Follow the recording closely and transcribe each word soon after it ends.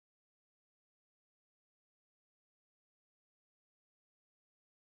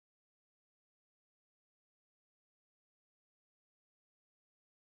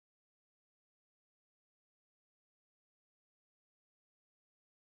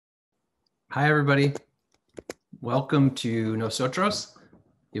Hi, everybody. Welcome to Nosotros.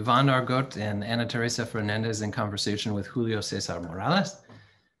 Iván, Argote, and Teresa Fernández in conversation with Julio César Morales.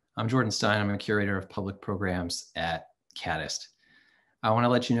 I'm Jordan Stein. I'm a curator of public programs at KADIST. I want to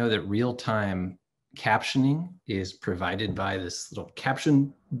let you know that real-time captioning is provided by this little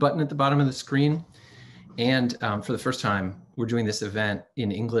caption button at the bottom of the screen. And for the first time, we're doing this event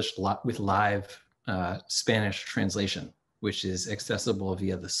in English with live Spanish translation, which is accessible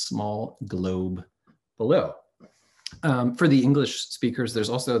via the small globe below. For the English speakers, I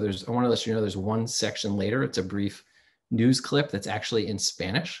want to let you know there's one section later. It's a brief news clip that's actually in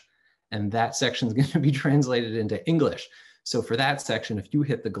Spanish, and that section is going to be translated into English. So for that section, if you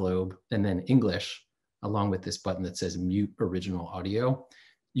hit the globe and then English, along with this button that says mute original audio,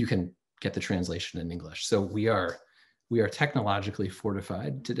 you can get the translation in English. So we are technologically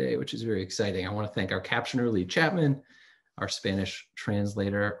fortified today, which is very exciting. I want to thank our captioner, Lee Chapman, our Spanish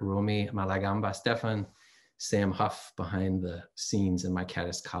translator, Romy Malagamba Stefan, Sam Huff behind the scenes, and my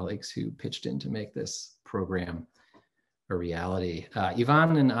KADIST colleagues who pitched in to make this program a reality.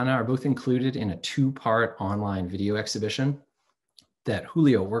 Iván and Ana are both included in a two-part online video exhibition that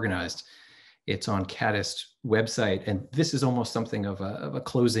Julio organized. It's on KADIST website, and this is almost something of a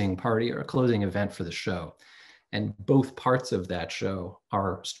closing party or a closing event for the show. And both parts of that show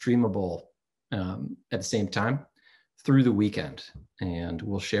are streamable at the same time through the weekend, and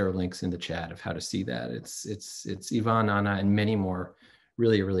we'll share links in the chat of how to see that. It's Iván, Ana, and many more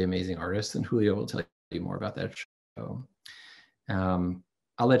really amazing artists, and Julio will tell you more about that show.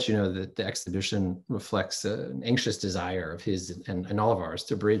 I'll let you know that the exhibition reflects an anxious desire of his and all of ours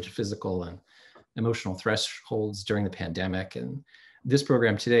to bridge physical and emotional thresholds during the pandemic. And this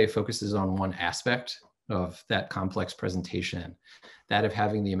program today focuses on one aspect of that complex presentation, that of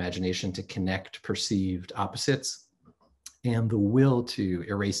having the imagination to connect perceived opposites and the will to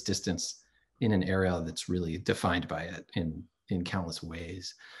erase distance in an area that's really defined by it in countless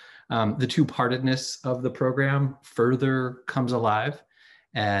ways. The two-partedness of the program further comes alive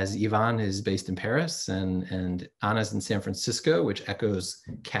as Iván is based in Paris and Ana's in San Francisco, which echoes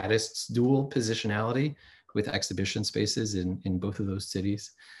KADIST's dual positionality with exhibition spaces in both of those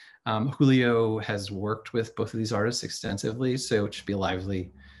cities. Julio has worked with both of these artists extensively, so it should be a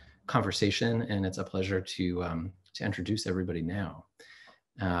lively conversation, and it's a pleasure to introduce everybody now.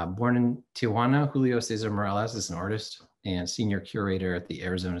 Born in Tijuana, Julio César Morales is an artist and senior curator at the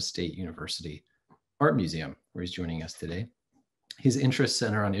Arizona State University Art Museum, where he's joining us today. His interests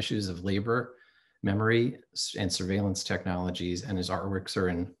center on issues of labor, memory, and surveillance technologies, and his artworks are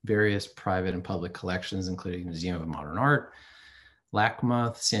in various private and public collections, including the Museum of Modern Art,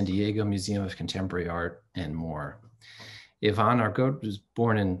 LACMA, San Diego Museum of Contemporary Art, and more. Iván Argote was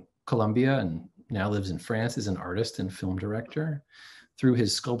born in Colombia and now lives in France as an artist and film director. Through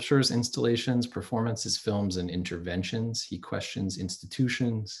his sculptures, installations, performances, films, and interventions, he questions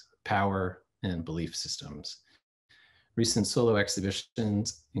institutions, power, and belief systems. Recent solo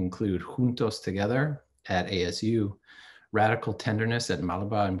exhibitions include Juntos Together at ASU, Radical Tenderness at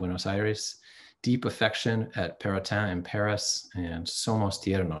Malaba in Buenos Aires, Deep Affection at Perotin in Paris, and Somos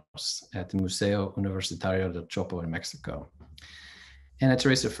Tiernos at the Museo Universitario del Chopo in Mexico. Ana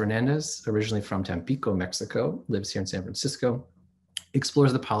Teresa Fernández, originally from Tampico, Mexico, lives here in San Francisco,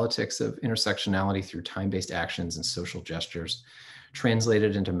 explores the politics of intersectionality through time-based actions and social gestures,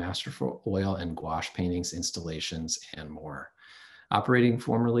 translated into masterful oil and gouache paintings, installations, and more. Operating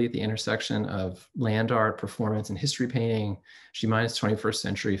formerly at the intersection of land art, performance, and history painting, she mines 21st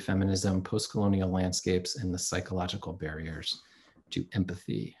century feminism, post-colonial landscapes, and the psychological barriers to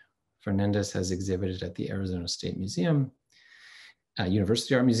empathy. Fernández has exhibited at the Arizona State Museum,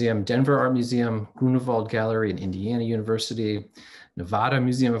 University Art Museum, Denver Art Museum, Grunewald Gallery in Indiana University, Nevada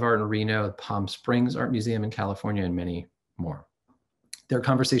Museum of Art in Reno, Palm Springs Art Museum in California, and many more. Their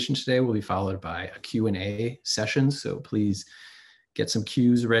conversation today will be followed by a Q&A session, so please get some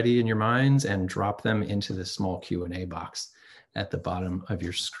cues ready in your minds and drop them into the small Q&A box at the bottom of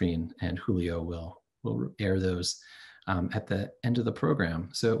your screen, and Julio will air those at the end of the program.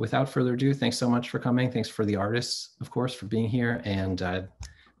 So without further ado, thanks so much for coming. Thanks for the artists, of course, for being here. And I'd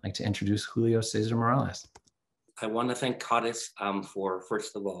like to introduce Julio César Morales. I want to thank KADIST for,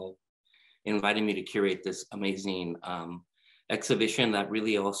 first of all, inviting me to curate this amazing exhibition that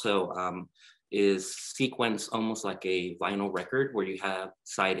really also is sequenced almost like a vinyl record where you have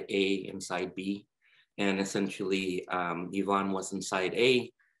side A and side B. And essentially, Iván was in side A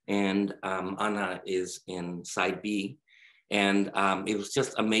and Ana is in side B. And it was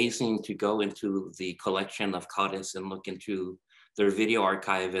just amazing to go into the collection of KADIST and look into their video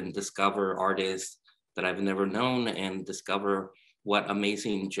archive and discover artists that I've never known and discover what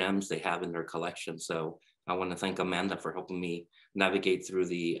amazing gems they have in their collection. So I want to thank Amanda for helping me navigate through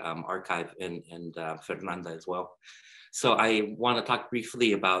the archive, and Fernández as well. So I want to talk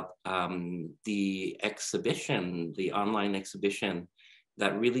briefly about the exhibition, the online exhibition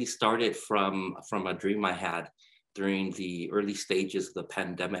that really started from a dream I had during the early stages of the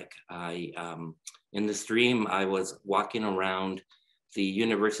pandemic. In this dream, I was walking around the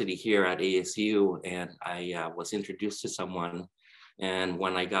university here at ASU, and I was introduced to someone. And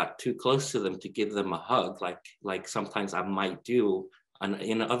when I got too close to them to give them a hug, like sometimes I might do, and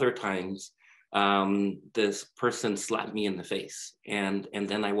in other times, this person slapped me in the face, and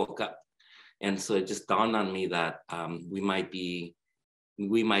then I woke up. And so it just dawned on me that we might be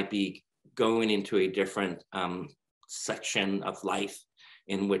going into a different section of life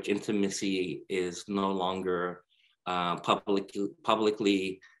in which intimacy is no longer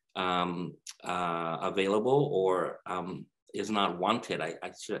publicly available, or is not wanted. I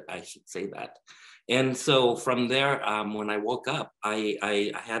should say that. And so from there, when I woke up,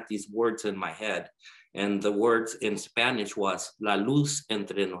 I had these words in my head, and the words in Spanish was "la luz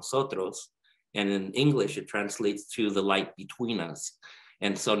entre nosotros," and in English it translates to "the light between us."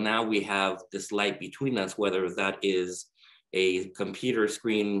 And so now we have this light between us, whether that is a computer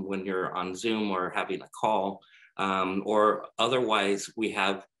screen when you're on Zoom or having a call, or otherwise we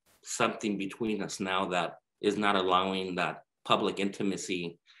have something between us now that is not allowing that public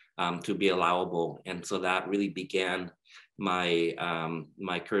intimacy to be allowable. And so that really began my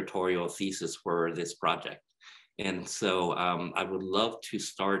my curatorial thesis for this project. And so I would love to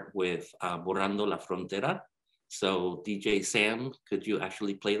start with Borrando La Frontera. So DJ Sam, could you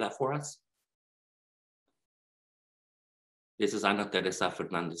actually play that for us? This is Ana Teresa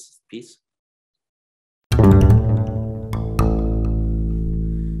Fernández's piece.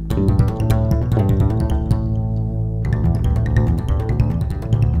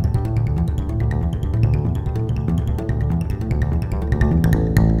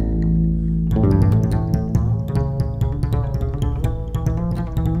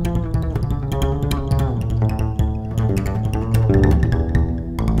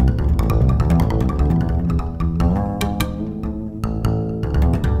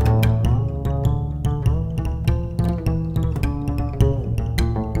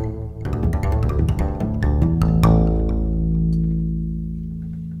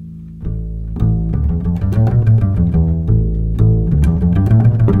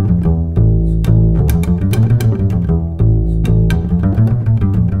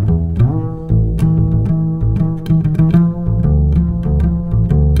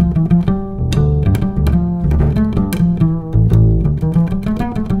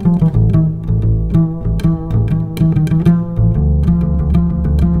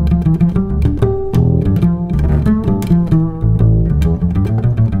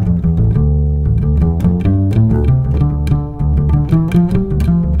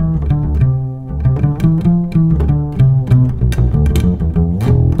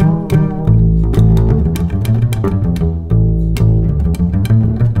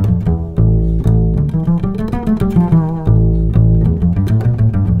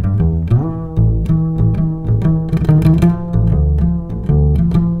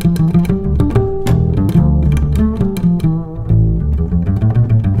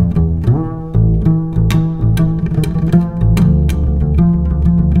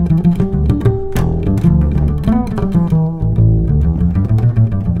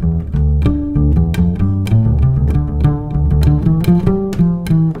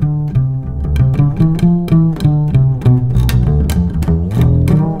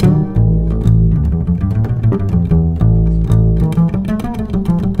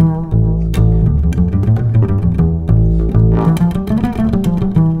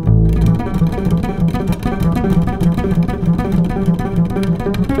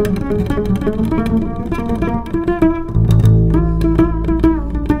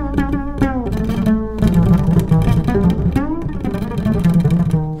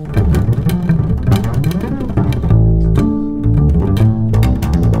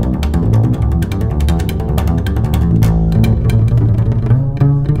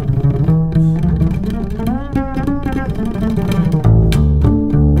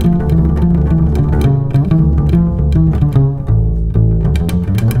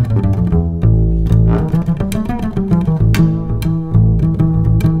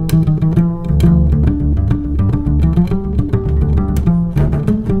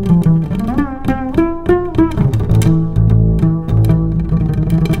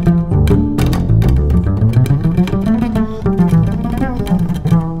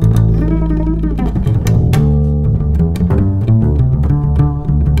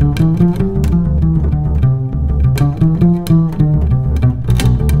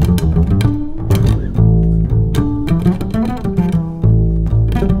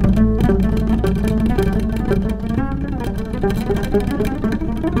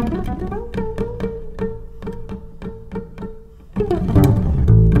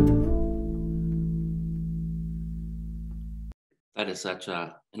 such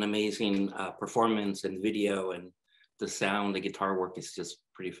an amazing performance and video, and the sound, the guitar work is just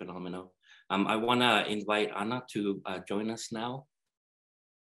pretty phenomenal. I want to invite Ana to join us now.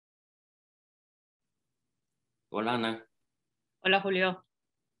 Hola, Ana. Hola, Julio.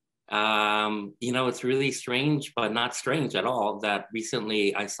 You know, it's really strange, but not strange at all, that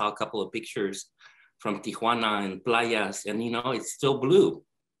recently I saw a couple of pictures from Tijuana and playas, and you know, it's still blue.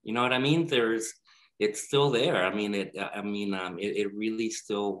 You know what I mean? It's still there. I mean, it really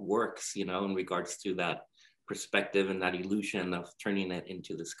still works, you know, in regards to that perspective and that illusion of turning it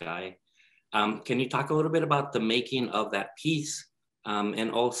into the sky. Can you talk a little bit about the making of that piece,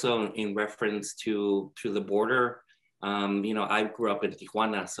 and also in reference to the border? You know, I grew up in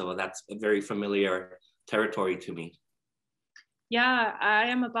Tijuana, so that's a very familiar territory to me. Yeah, I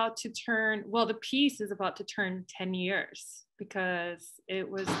am about to turn, well, the piece is about to turn 10 years because it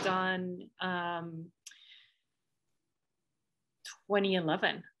was done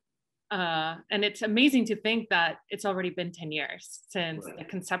 2011. And it's amazing to think that it's already been 10 years since the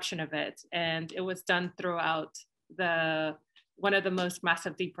conception of it. And it was done throughout one of the most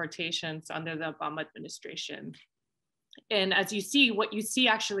massive deportations under the Obama administration. And as you see, what you see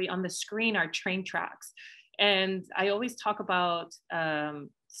actually on the screen are train tracks. And I always talk about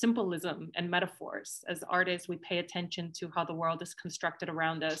symbolism and metaphors. As artists, we pay attention to how the world is constructed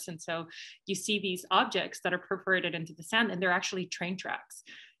around us. And so you see these objects that are perforated into the sand, and they're actually train tracks.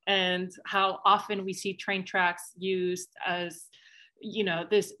 And how often we see train tracks used as, you know,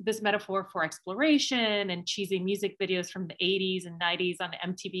 this metaphor for exploration and cheesy music videos from the 80s and 90s on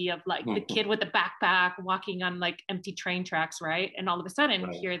MTV of like the kid with the backpack walking on like empty train tracks, right? And all of a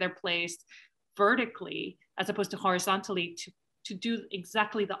sudden here they're placed vertically as opposed to horizontally to do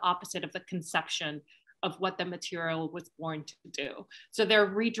exactly the opposite of the conception of what the material was born to do. So they're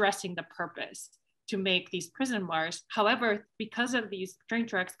redressing the purpose to make these prison bars. However, because of these train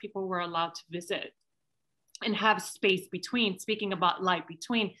tracks, people were allowed to visit and have space between. Speaking about light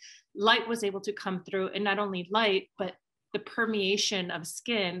between, light was able to come through, and not only light, but the permeation of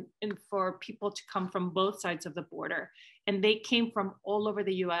skin, and for people to come from both sides of the border. And they came from all over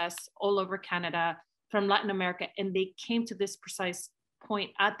the US, all over Canada, from Latin America, and they came to this precise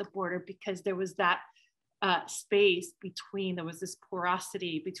point at the border because there was that space between, there was this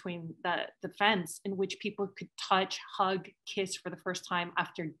porosity between the fence in which people could touch, hug, kiss for the first time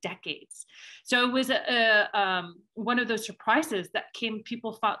after decades. So it was one of those surprises that came,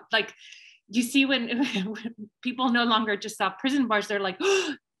 people found, like, you see when people no longer just saw prison bars, they're like,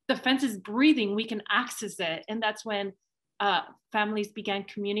 oh, the fence is breathing, we can access it. And that's when families began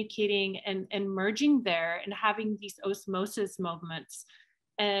communicating and merging there and having these osmosis movements.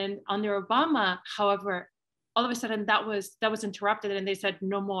 And under Obama, however, all of a sudden that was interrupted, and they said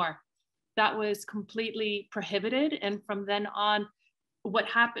no more. That was completely prohibited. And from then on, what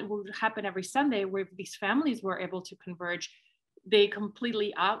would happen every Sunday where these families were able to converge, they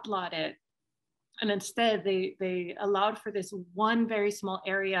completely outlawed it. And instead they allowed for this one very small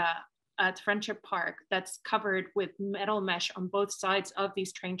area at Friendship Park that's covered with metal mesh on both sides of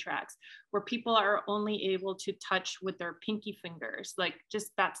these train tracks, where people are only able to touch with their pinky fingers. Like,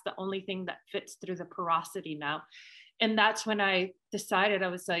 just that's the only thing that fits through the porosity now. And that's when I decided, I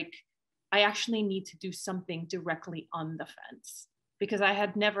was like, I actually need to do something directly on the fence, because I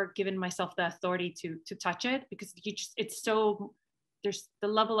had never given myself the authority to touch it, because it's so, there's the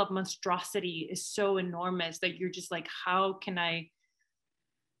level of monstrosity is so enormous that you're just like,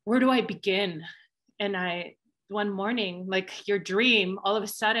 where do I begin? And one morning, like your dream, all of a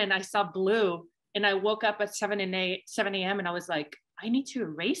sudden I saw blue, and I woke up at 7 a.m. and I was like, I need to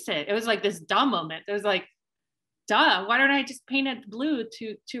erase it. It was like this dumb moment. It was like, duh, why don't I just paint it blue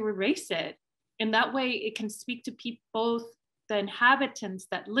to erase it? And that way it can speak to people, both the inhabitants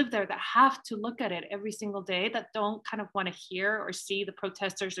that live there that have to look at it every single day, that don't kind of want to hear or see the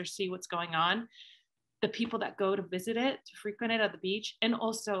protesters or see what's going on, the people that go to visit it, to frequent it at the beach, and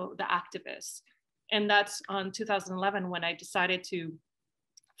also the activists. And that's on 2011 when I decided to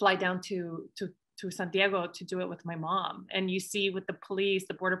fly down to Santiago to do it with my mom. And you see with the police,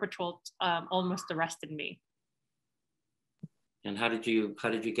 the Border Patrol almost arrested me. And how did you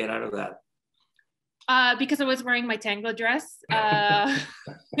get out of that? Because I was wearing my tango dress.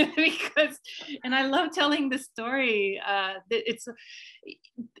 Because, and I love telling this story. It's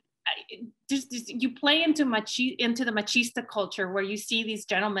just you play into the machista culture, where you see these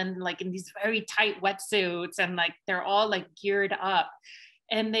gentlemen like in these very tight wetsuits, and like they're all like geared up,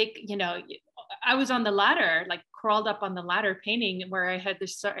 and they, you know, I was on the ladder, like crawled up on the ladder painting, where I had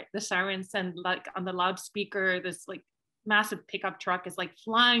the sirens, and like on the loudspeaker, this like massive pickup truck is like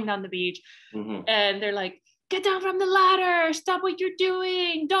flying down the beach, and they're like, get down from the ladder, stop what you're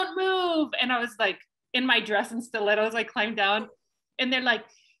doing, don't move. And I was like in my dress and stilettos, I climbed down, and they're like,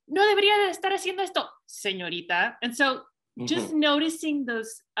 no debería de estar haciendo esto, señorita. And so just noticing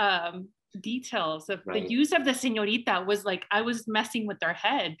those details of the use of the señorita was like, I was messing with their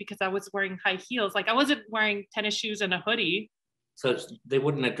head because I was wearing high heels. Like I wasn't wearing tennis shoes and a hoodie. So they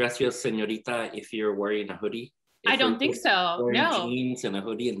wouldn't address you as señorita if you're wearing a hoodie? I don't think so. Wearing No. jeans and a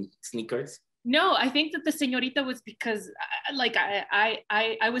hoodie and sneakers? No, I think that the señorita was because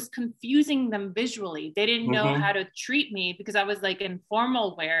I was confusing them visually. They didn't know how to treat me because I was like in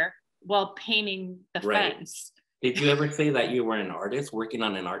formal wear while painting the fence. Did you ever say that you were an artist working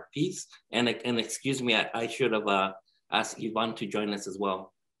on an art piece? And excuse me, I should have asked Iván to join us as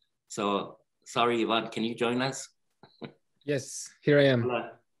well. So sorry, Iván, can you join us? Yes, here I am. Hola.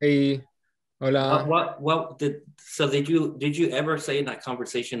 Hey, hola. Did you ever say in that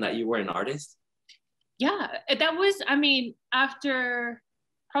conversation that you were an artist? Yeah, that was, I mean, after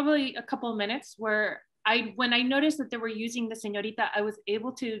probably a couple of minutes where when I noticed that they were using the señorita, I was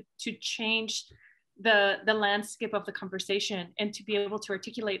able to change the landscape of the conversation and to be able to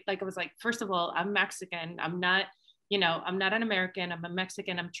articulate, like I was like, first of all, I'm Mexican. I'm not an American, I'm a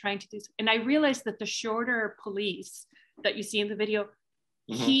Mexican. I'm trying to do, and I realized that the shorter police that you see in the video,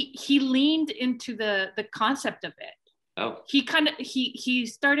 he leaned into the concept of it. Oh. He's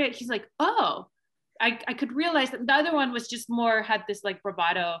like, oh, I could realize that the other one was just more, had this like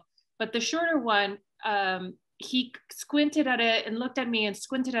bravado, but the shorter one, he squinted at it and looked at me and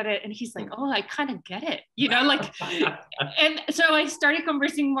squinted at it. And he's like, oh, I kind of get it, like, and so I started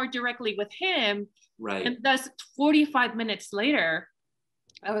conversing more directly with him. Right. And thus 45 minutes later,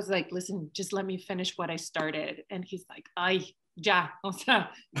 I was like, listen, just let me finish what I started. And he's like, ay, ya, o sea,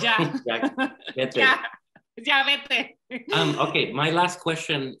 ya. Ya vete. Okay, my last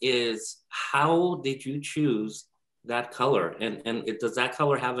question is, how did you choose that color? And does that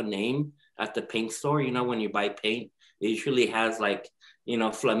color have a name at the paint store? You know, when you buy paint, it usually has like,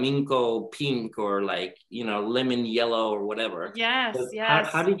 flamenco pink or like, lemon yellow or whatever. Yes, so yes.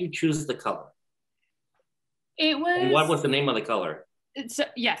 How did you choose the color? It was. And what was the name of the color?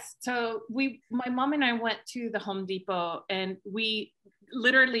 Yes. So my mom and I went to the Home Depot and we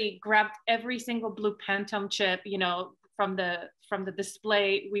literally grabbed every single blue Pantone chip, from the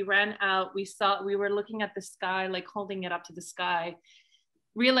display. We ran out, we were looking at the sky, like holding it up to the sky,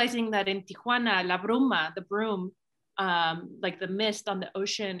 realizing that in Tijuana, la bruma, the broom, like the mist on the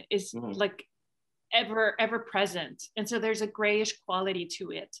ocean is like ever present. And so there's a grayish quality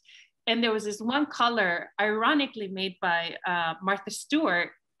to it. And there was this one color, ironically made by Martha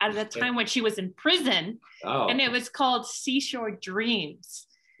Stewart at the time when she was in prison. Oh. And it was called Seashore Dreams.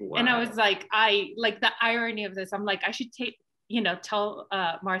 Wow. And I was like, the irony of this, I'm like, I should tell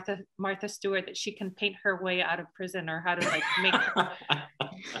Martha Stewart that she can paint her way out of prison, or how to like make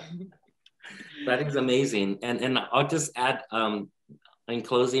That is amazing. And I'll just add in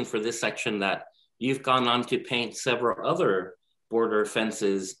closing for this section that you've gone on to paint several other border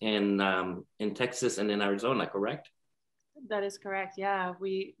fences in Texas and in Arizona, correct? That is correct. Yeah,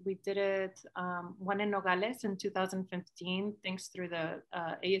 we did it, one in Nogales in 2015, thanks through the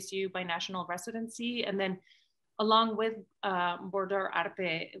ASU binational residency. And then along with Border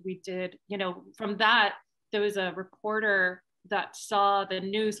Arte, we did, from that, there was a reporter that saw the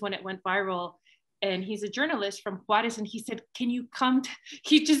news when it went viral, and he's a journalist from Juarez, and he said, can you come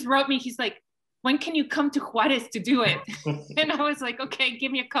he just wrote me, he's like, when can you come to Juarez to do it? And I was like, okay,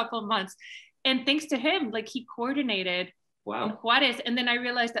 give me a couple of months. And thanks to him, like he coordinated in Juarez. And then I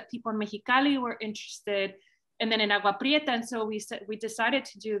realized that people in Mexicali were interested, and then in Agua Prieta. And so we decided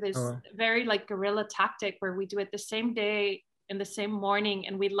to do this very like guerrilla tactic where we do it the same day in the same morning,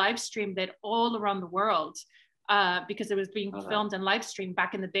 and we live streamed it all around the world because it was being filmed and live streamed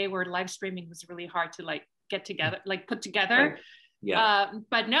back in the day where live streaming was really hard to like get together, like put together. Right. Yeah.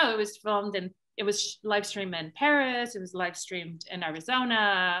 But no, it was filmed and it was live streamed in Paris. It was live streamed in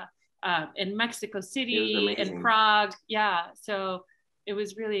Arizona, in Mexico City, in Prague. Yeah. So it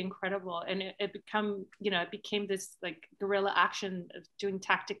was really incredible. And it became this like guerrilla action of doing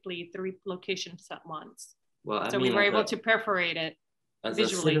tactically 3 locations at once. Well, so we were able to perforate it as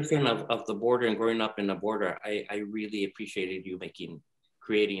visually. A citizen of the border and growing up in the border, I really appreciated you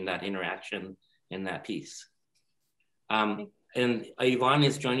creating that interaction in that piece. And Iván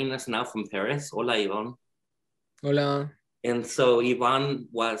is joining us now from Paris. Hola, Iván. Hola. And so Iván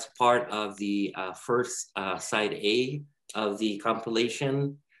was part of the first side A of the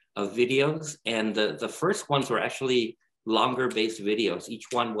compilation of videos. And the first ones were actually longer based videos. Each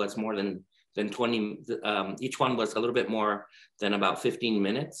one was more than 20, each one was a little bit more than about 15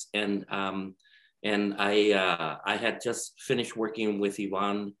 minutes. And And I had just finished working with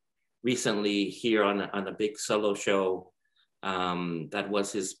Iván recently here on a big solo show. That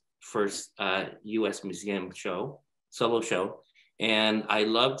was his first US museum show, solo show. And I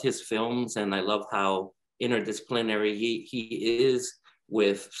loved his films, and I love how interdisciplinary he is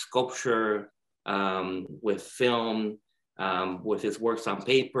with sculpture, with film, with his works on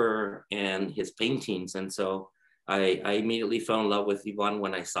paper and his paintings. And so I immediately fell in love with Iván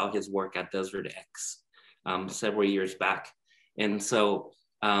when I saw his work at Desert X several years back. And so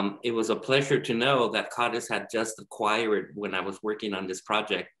it was a pleasure to know that KADIST had just acquired, when I was working on this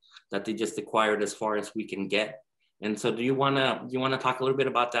project, that they just acquired as far as we can get. And so do you wanna talk a little bit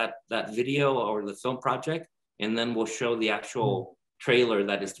about that video or the film project? And then we'll show the actual trailer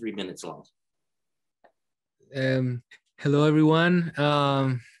that is 3 minutes long. Hello, everyone.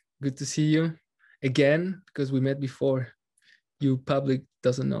 Good to see you again, because we met before. You public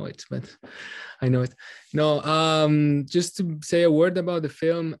doesn't know it, but I know it. No, just to say a word about the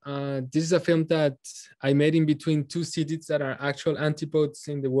film. This is a film that I made in between two cities that are actual antipodes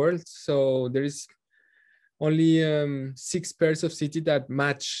in the world. So there is only 6 pairs of cities that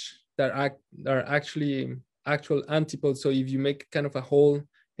match, that are actually actual antipodes. So if you make kind of a hole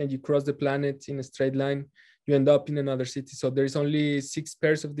and you cross the planet in a straight line, you end up in another city. So there's only 6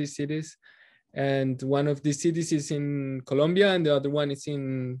 pairs of these cities. And one of these cities is in Colombia, and the other one is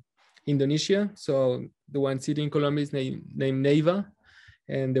in Indonesia. So the one city in Colombia is named Neiva,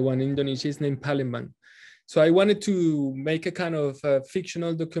 and the one in Indonesia is named Palembang. So I wanted to make a kind of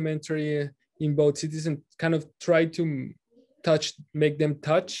fictional documentary in both cities and kind of try to make them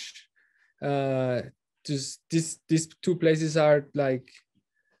touch. Just these two places are like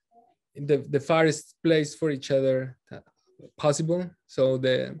the farthest place for each other possible. So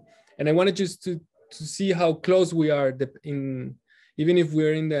and I wanted just to see how close we are even if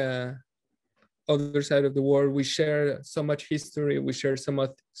we're in the other side of the world. We share so much history. We share so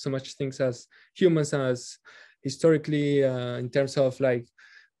much things as humans, as historically, in terms of like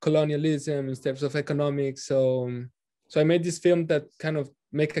colonialism, in terms of economics. So I made this film that kind of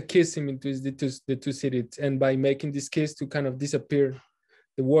make a kiss in between the two cities, and by making this kiss to kind of disappear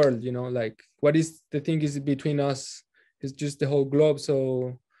the world, you know, like what is the thing is between us is just the whole globe.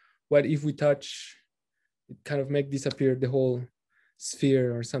 So what if we touch, it kind of make disappear the whole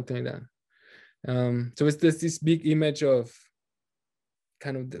sphere or something like that. So it's this big image of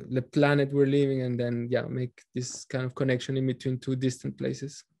kind of the planet we're living, and then make this kind of connection in between two distant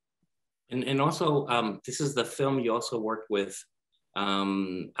places. And also, this is the film you also worked with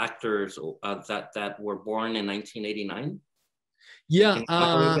actors that were born in 1989. Yeah,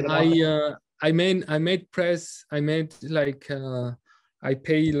 I made press. I made like I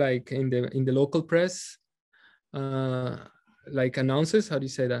pay like in the local press, like announces. How do you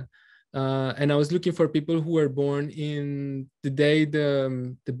say that? And I was looking for people who were born in the day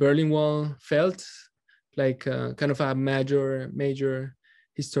the Berlin Wall fell, like kind of a major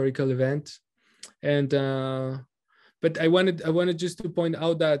historical event. And but I wanted just to point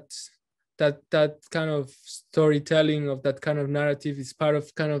out that kind of storytelling, of that kind of narrative, is part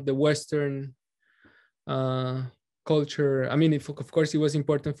of kind of the Western culture. I mean, of course it was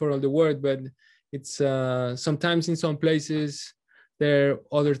important for all the world, but it's sometimes in some places there are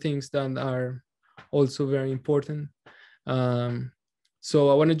other things that are also very important. So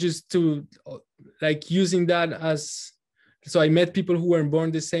I wanted just to like using that as, so I met people who were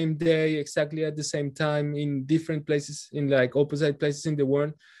born the same day, exactly at the same time, in different places, in like opposite places in the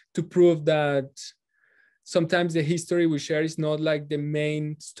world, to prove that sometimes the history we share is not like the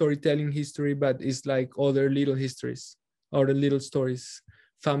main storytelling history, but it's like other little histories, other little stories,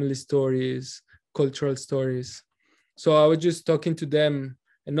 family stories, cultural stories. So I was just talking to them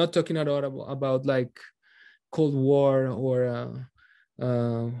and not talking at all about like Cold War or,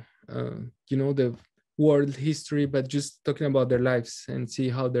 you know, the world history, but just talking about their lives and see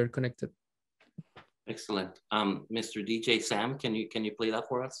how they're connected. Excellent. Mr. DJ Sam, can you play that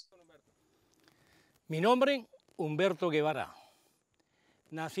for us? Mi nombre, Humberto Guevara.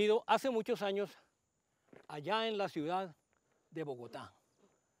 Nacido hace muchos años allá en la ciudad de Bogotá,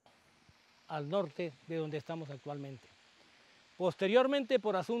 al norte de donde estamos actualmente. Posteriormente,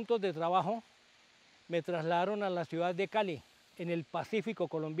 por asuntos de trabajo, me trasladaron a la ciudad de Cali, en el Pacífico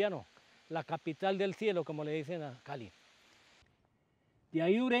colombiano, la capital del cielo, como le dicen a Cali. De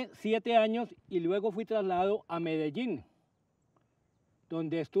ahí duré 7 años y luego fui trasladado a Medellín,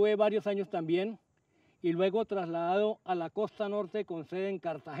 donde estuve varios años también, y luego trasladado a la costa norte con sede en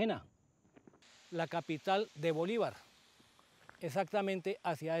Cartagena, la capital de Bolívar, exactamente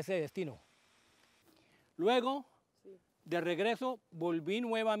hacia ese destino. Luego, de regreso, volví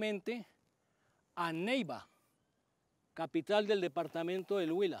nuevamente and Neiva, capital del departamento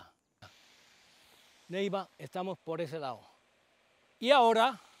del Huila. Neiva, estamos por ese lado. Y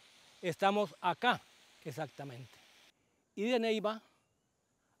ahora estamos acá, exactamente. Y de Neiva,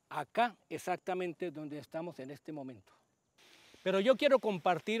 acá exactamente donde estamos en este momento. Pero yo quiero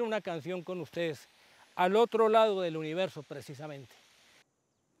compartir una canción con ustedes al otro lado del universo precisamente.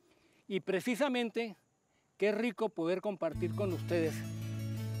 Y precisamente, qué rico poder compartir con ustedes,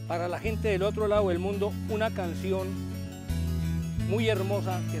 para la gente del otro lado del mundo, una canción muy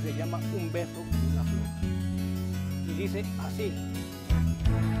hermosa que se llama Un beso y una flor. Y dice así: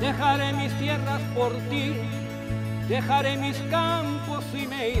 dejaré mis tierras por ti, dejaré mis campos y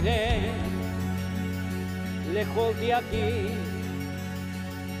me iré lejos de aquí.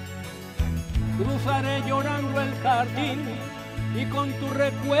 Cruzaré llorando el jardín y con tus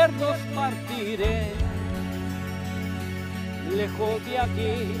recuerdos partiré lejos de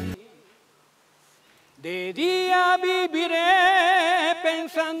aquí. De día viviré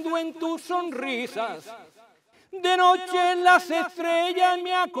pensando en tus sonrisas, de noche las estrellas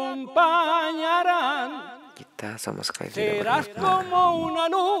me acompañarán. Kita sama sekali tidak Serás pernah, como una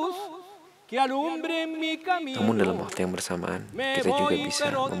luz que alumbre mi camino. namun dalam waktu yang bersamaan Me kita juga voy, bisa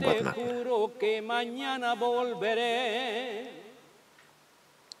pero membuat te makna. juro que mañana volveré.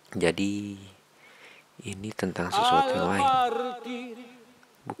 Jadi ini tentang sesuatu yang lain,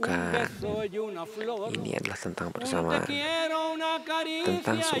 bukan. Ini adalah tentang persamaan,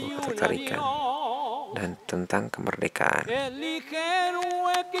 tentang sebuah ketertarikan, dan tentang kemerdekaan.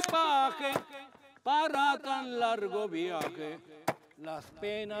 Para tan largo viaje, las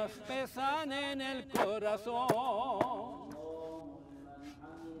penas pesan en el corazón.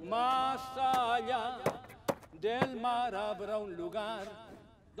 Más allá del mar habrá un lugar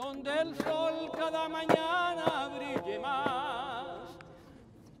donde el sol cada mañana brille más.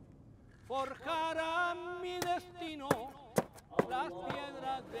 Forjará mi destino las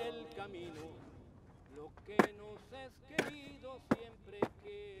piedras del camino, lo que nos es querido siempre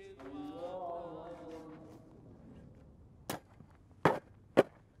quedó atrás.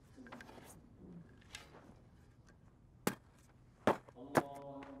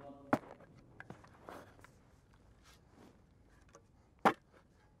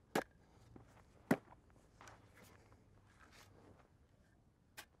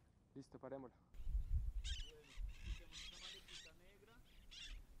 Listo, parémoslo.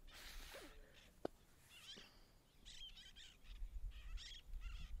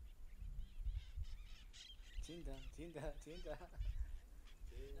 Cinta, cinta, cinta.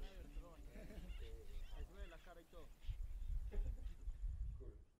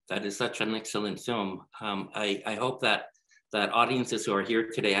 That is such an excellent film. I hope that audiences who are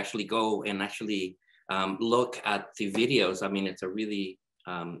here today actually go and actually look at the videos. I mean, it's a really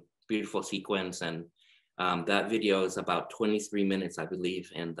beautiful sequence, and that video is about 23 minutes, I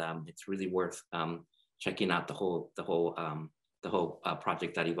believe, and it's really worth checking out the whole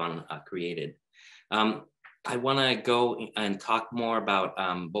project that Iván created. I want to go and talk more about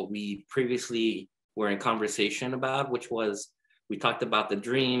what we previously were in conversation about, which was, we talked about the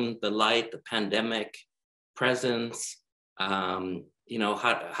dream, the light, the pandemic, presence. You know,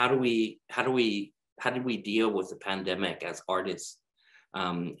 how do we deal with the pandemic as artists?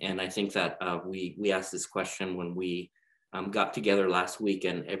 And I think that we asked this question when we got together last week,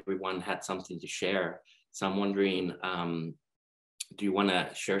 and everyone had something to share. So I'm wondering, do you want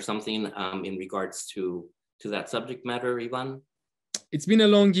to share something in regards to that subject matter, Iván? It's been a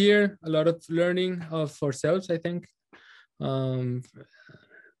long year, a lot of learning of ourselves, I think.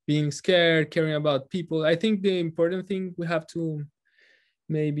 Being scared, caring about people. I think the important thing we have to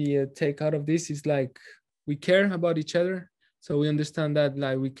maybe take out of this is like, we care about each other. So we understand that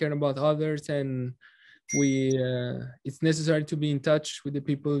like we care about others, and we it's necessary to be in touch with the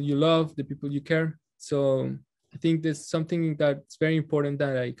people you love, the people you care. So I think there's something that's very important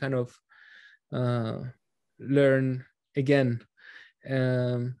that I kind of learn again.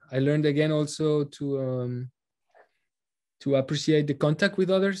 I learned again also to appreciate the contact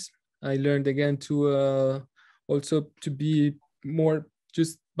with others. I learned again to also to be more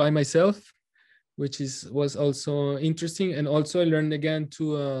just by myself, which was also interesting. And also I learned again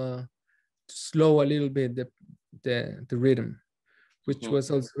to slow a little bit the rhythm, which was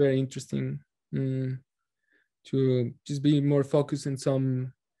also very interesting, to just be more focused in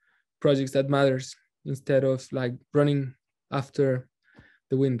some projects that matters instead of like running after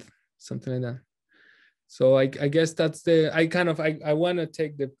the wind, something like that. So I guess that's I want to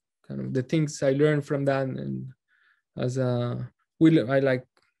take the kind of the things I learned from that, and as I like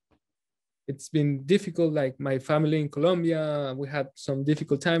it's been difficult. Like my family in Colombia, we had some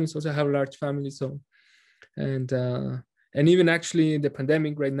difficult times. Also have a large family, so and even actually the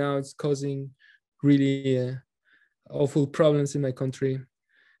pandemic right now is causing really awful problems in my country.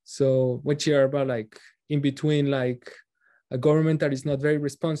 So which are about like in between, like a government that is not very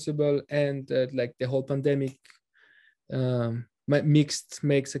responsible and like the whole pandemic mixed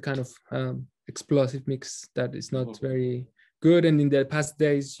makes a kind of explosive mix that is not very good. And in the past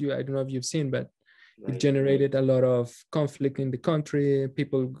days, I don't know if you've seen, but it generated a lot of conflict in the country.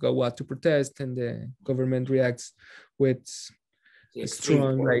 People go out to protest, and the government reacts with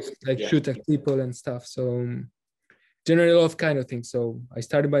strong, like shoot at people and stuff. So generally, a lot of kind of things. So I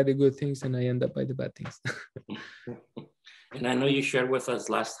started by the good things, and I end up by the bad things. And I know you shared with us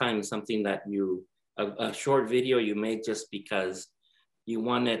last time something that a short video you made just because you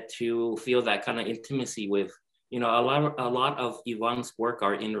wanted to feel that kind of intimacy with, a lot of Iván's work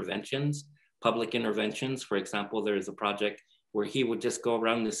are interventions, public interventions. For example, there's a project where he would just go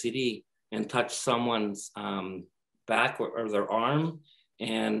around the city and touch someone's back or their arm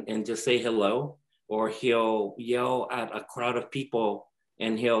and just say hello, or he'll yell at a crowd of people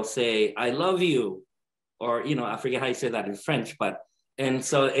and he'll say, "I love you," or, I forget how you say that in French,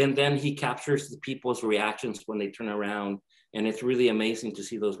 and then he captures the people's reactions when they turn around, and it's really amazing to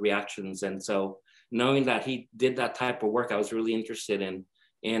see those reactions. And so knowing that he did that type of work, I was really interested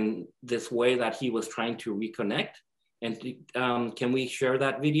in this way that he was trying to reconnect. And can we share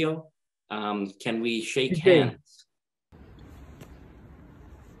that video? Can we shake hands?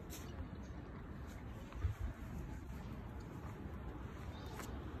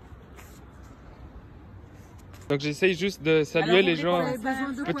 Donc j'essaye juste de saluer les gens,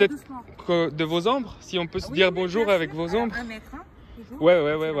 peut-être de vos ombres, si on peut se dire bonjour avec vos ombres.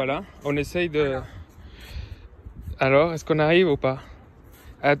 Ouais, voilà. On essaye de... Alors, est-ce qu'on arrive ou pas?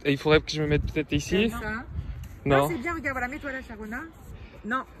 Il faudrait que je me mette peut-être ici. Non. C'est bien, regarde, voilà, mets-toi là, Sharona.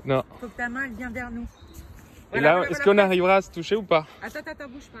 Non. Faut que ta main, elle vienne vers nous. Et là, est-ce qu'on arrivera à se toucher ou pas? Attends,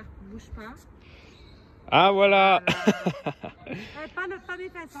 bouge pas. Ah, voilà. Pas mes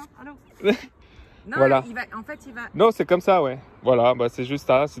fesses, hein. Alors. Non, voilà. En fait, il va... Non, c'est comme ça, ouais. Voilà, c'est juste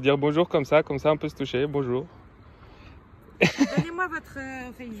ça, c'est dire bonjour comme ça on peut se toucher, bonjour. Donnez-moi votre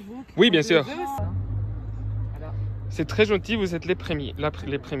Facebook. Oui, bien sûr. C'est très gentil, vous êtes les premières. Il n'y a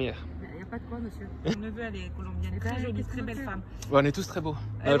pas de quoi, monsieur. Mon neveu, elle est colombienne, très jolie, très belle femme. On est tous très beaux.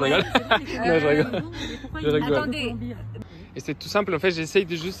 Non, je rigole. Je rigole. Attendez. Et c'est tout simple, en fait, j'essaye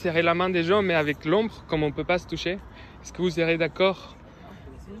de juste serrer la main des gens, mais avec l'ombre, comme on ne peut pas se toucher. Est-ce que vous serez d'accord?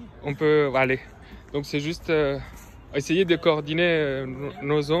 On peut... Allez. Donc c'est juste essayer de coordonner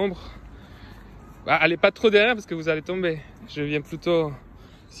nos ombres. Allez pas trop derrière parce que vous allez tomber. Je viens plutôt...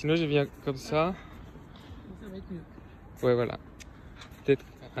 Sinon je viens comme ça. Ouais, voilà. Peut-être,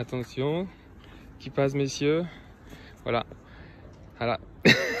 attention. Qui passe, messieurs. Voilà.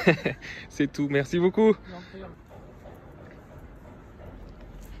 C'est tout. Merci beaucoup.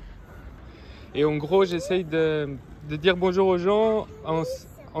 Et en gros, j'essaye de dire bonjour aux gens en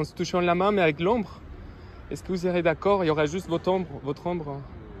se touchant la main, mais avec l'ombre. Est-ce que vous serez d'accord? Il y aura juste votre ombre.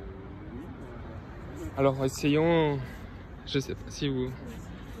 Alors, essayons... Je sais pas si vous...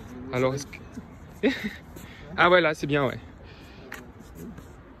 Alors, est-ce que... Ah ouais, là, c'est bien, ouais.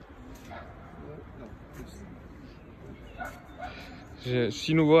 Je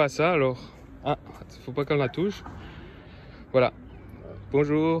suis nouveau à ça, alors... Ah, faut pas qu'on la touche. Voilà.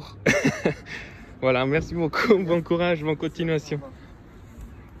 Bonjour. Voilà, merci beaucoup. Bon courage, bonne continuation.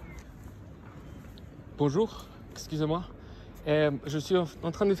 Bonjour, excusez-moi. Je suis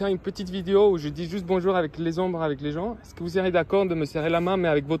en train de faire une petite vidéo où je dis juste bonjour avec les ombres, avec les gens. Est-ce que vous serez d'accord de me serrer la main, mais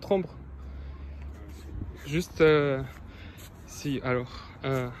avec votre ombre? Juste... Si, alors...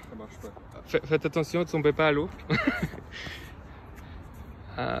 Ça marche pas. Faites attention, ne tombez pas à l'eau.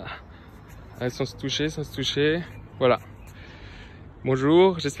 Sans se toucher. Voilà.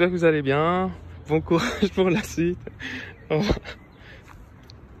 Bonjour, j'espère que vous allez bien. Bon courage pour la suite.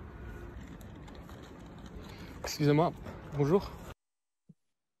 Excusez-moi, bonjour.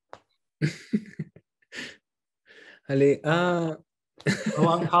 Allez,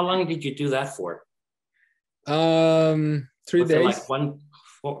 How long did you do that for? 3 days. Like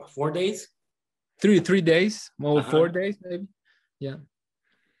 4 days? 3 days, or 4 days maybe. Yeah.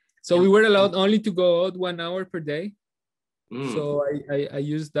 So we were allowed only to go out 1 hour per day. So I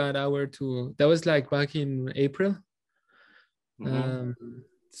used that hour that was like back in April.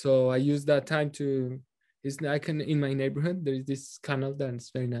 So I used that time to, in my neighborhood, there is this canal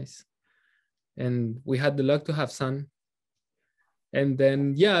that's very nice. And we had the luck to have sun. And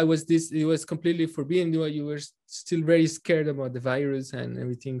then, yeah, it was completely forbidden. You were still very scared about the virus and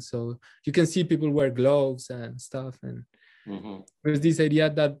everything. So you can see people wear gloves and stuff. And there's this idea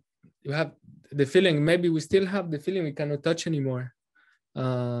that you have the feeling, maybe we still have the feeling we cannot touch anymore.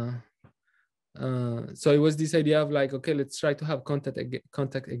 So it was this idea of like, okay, let's try to have contact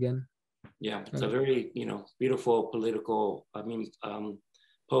again. Yeah, it's a very, beautiful political,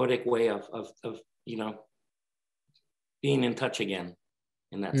 poetic way of being in touch again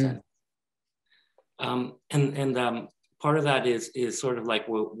in that sense. And part of that is sort of like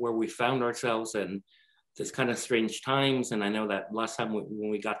where we found ourselves and this kind of strange times. And I know that last time when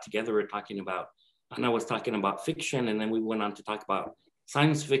we got together, we were talking about, and I was talking about fiction, and then we went on to talk about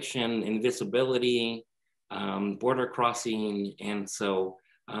science fiction, invisibility, border crossing. And so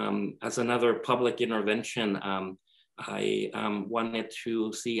as another public intervention, I wanted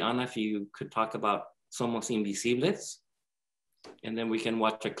to see, Ana, if you could talk about Somos Invisibles, and then we can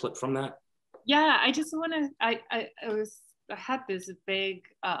watch a clip from that. Yeah, I just want to, I had this big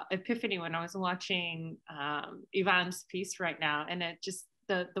epiphany when I was watching Iván's piece right now, and it just,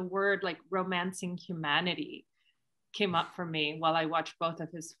 the word like romancing humanity came up for me while I watched both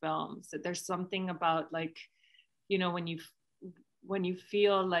of his films. That there's something about like, when you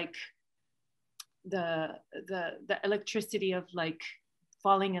feel like the electricity of like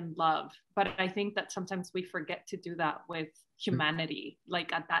falling in love. But I think that sometimes we forget to do that with humanity,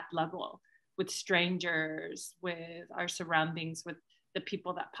 like at that level, with strangers, with our surroundings, with the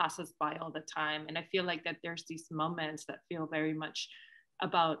people that pass us by all the time. And I feel like that there's these moments that feel very much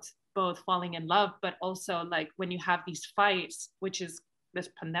about both falling in love, but also like when you have these fights, which is this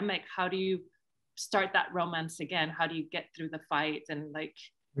pandemic, how do you start that romance again? How do you get through the fight and like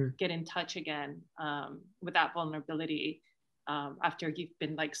get in touch again with that vulnerability after you've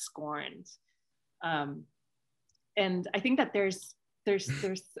been like scorned? And I think that there's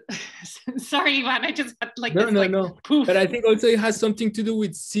sorry, Iván, I just got like no. Poof. But I think also it has something to do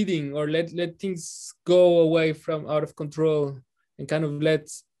with sitting or let things go away from out of control and kind of let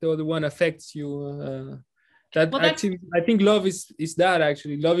the other one affects you. Actually, I think love is that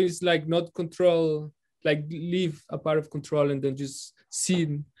actually. Love is like not control, like leave a part of control and then just sit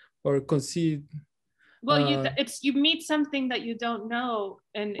or concede. Well, you meet something that you don't know,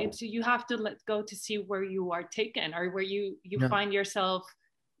 and you have to let go to see where you are taken, or where you find yourself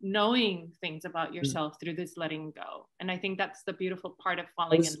knowing things about yourself through this letting go. And I think that's the beautiful part of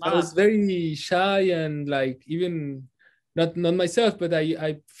falling in love. I was very shy and like even not myself, but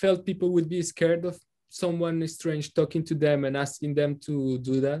I felt people would be scared of someone strange talking to them and asking them to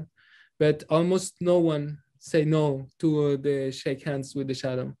do that. But almost no one say no to the shake hands with the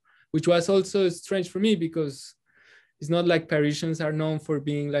shadow, which was also strange for me because it's not like Parisians are known for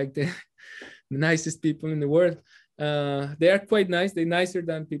being like the nicest people in the world. They are quite nice. They're nicer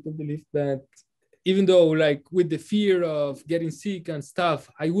than people believe. But even though like with the fear of getting sick and stuff,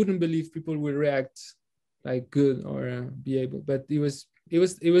 I wouldn't believe people will react like good or be able. But it was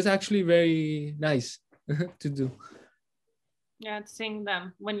actually very nice to do. Yeah, seeing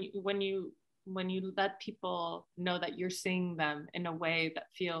them when you let people know that you're seeing them in a way that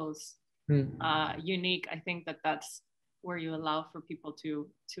feels unique, I think that that's where you allow for people to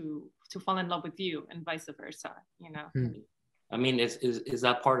fall in love with you and vice versa, I mean, is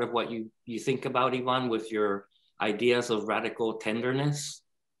that part of what you think about, Iván, with your ideas of radical tenderness,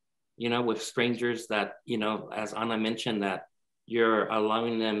 with strangers that, as Ana mentioned, that you're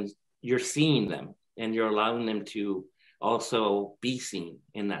allowing them, you're seeing them and you're allowing them to also be seen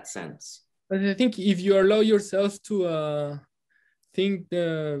in that sense. But I think if you allow yourself to think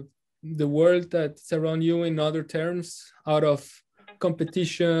the world that's around you in other terms, out of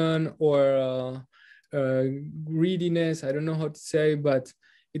competition or greediness, I don't know how to say, but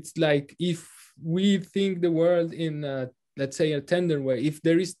it's like if we think the world in let's say a tender way, if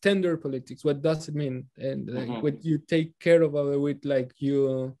there is tender politics, what does it mean? And like, what you take care of with, like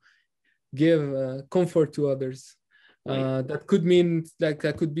you give comfort to others. That could mean like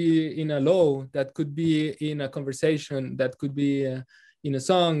that could be in a law, that could be in a conversation, that could be in a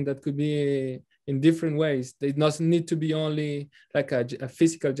song, that could be in different ways. It doesn't need to be only like a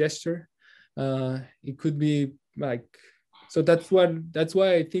physical gesture. It could be like, so that's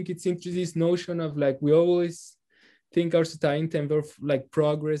why I think it's into this notion of like we always think our society in terms of like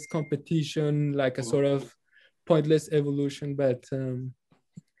progress, competition, like a sort of pointless evolution, but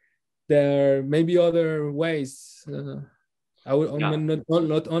there may be other ways. Not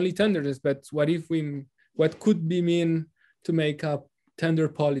only tenderness, but what could be mean to make up tender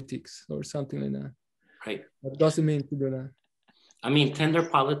politics or something like that. Right. What doesn't mean to do that. I mean, tender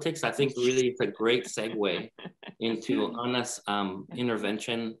politics, I think really it's a great segue into Ana's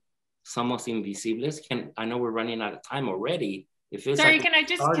intervention, Somos Invisibles. I know we're running out of time already. If it's Sorry, like can I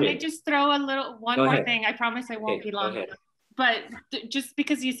just throw a little, one Go more ahead. thing? I promise I won't be long. Go ahead. But just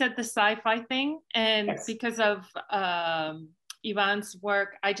because you said the sci-fi thing, and Yes. because of Iván's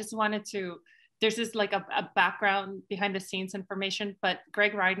work, I just wanted to, there's this like a background behind the scenes information, but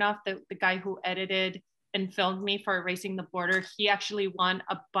Greg Reinoff, the guy who edited and filmed me for Erasing the Border, he actually won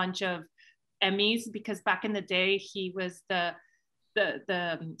a bunch of Emmys because back in the day, he was the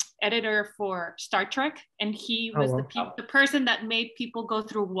editor for Star Trek, and he was the person that made people go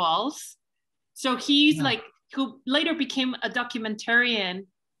through walls. So he's like, who later became a documentarian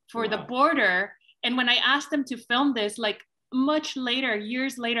for the border. And when I asked him to film this, like much later,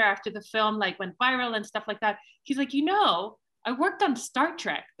 years later after the film like went viral and stuff like that, he's like, you know, I worked on Star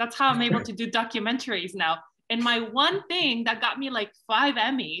Trek. That's how I'm able to do documentaries now. And my one thing that got me like 5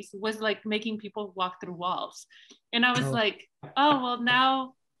 Emmys was like making people walk through walls. And I was like, oh, well,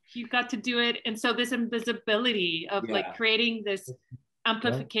 now you got to do it. And so this invisibility of like creating this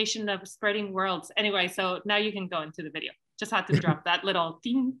amplification of spreading worlds. Anyway, so now you can go into the video. Just had to drop that little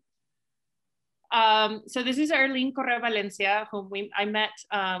thing. So this is Arlene Correa Valencia, whom I met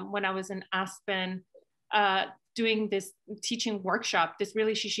when I was in Aspen doing this teaching workshop, this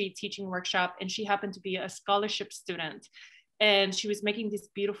really shishi teaching workshop. And she happened to be a scholarship student. And she was making these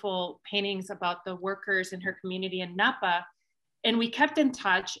beautiful paintings about the workers in her community in Napa. And we kept in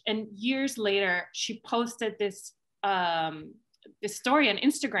touch. And years later, she posted this, this story on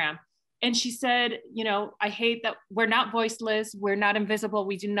Instagram. And she said, you know, I hate that we're not voiceless, we're not invisible,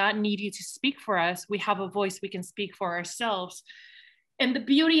 we do not need you to speak for us. We have a voice, we can speak for ourselves. And the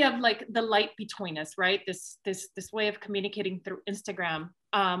beauty of like the light between us, right? This way of communicating through Instagram.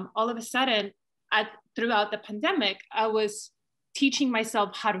 All of a sudden, throughout the pandemic, I was teaching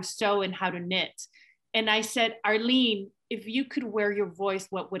myself how to sew and how to knit. And I said, Arlene, if you could wear your voice,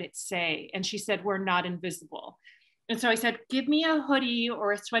 what would it say? And she said, we're not invisible. And so I said, give me a hoodie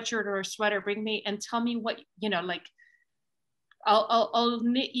or a sweatshirt or a sweater, bring me and tell me what, you know, like I'll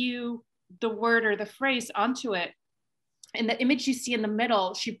knit you the word or the phrase onto it. And the image you see in the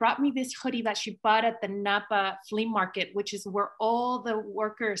middle, she brought me this hoodie that she bought at the Napa flea market, which is where all the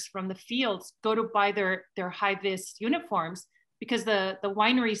workers from the fields go to buy their high-vis uniforms because the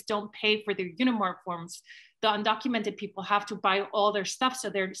wineries don't pay for their uniforms. The undocumented people have to buy all their stuff so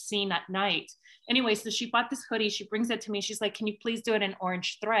they're seen at night. Anyway, so she bought this hoodie, she brings it to me. She's like, can you please do it in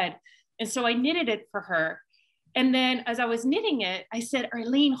orange thread? And so I knitted it for her. And then as I was knitting it, I said,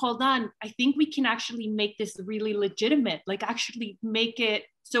 Arlene, hold on. I think we can actually make this really legitimate, like actually make it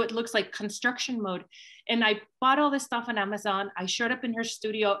so it looks like construction mode. And I bought all this stuff on Amazon. I showed up in her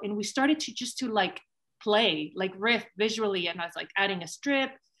studio and we started to like play, like riff visually. And I was like adding a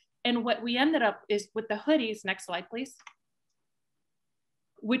strip. And what we ended up is with the hoodies, next slide, please,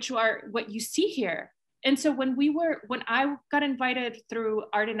 which are what you see here. And so when I got invited through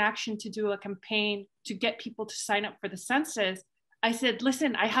Art in Action to do a campaign to get people to sign up for the census, I said,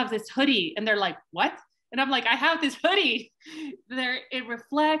 listen, I have this hoodie. And they're like, what? And I'm like, I have this hoodie. It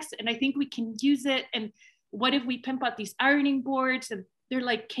reflects, and I think we can use it. And what if we pimp out these ironing boards? And they're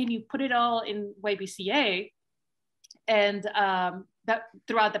like, can you put it all in YBCA? And that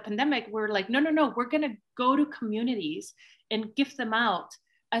throughout the pandemic, we're like, no, we're gonna go to communities and gift them out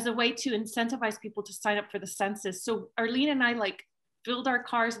as a way to incentivize people to sign up for the census. So Arlene and I like filled our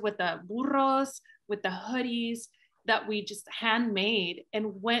cars with the burros, with the hoodies that we just handmade,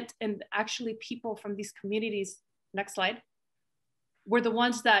 and went, and actually people from these communities, next slide, were the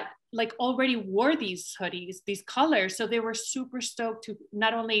ones that like already wore these hoodies, these colors. So they were super stoked to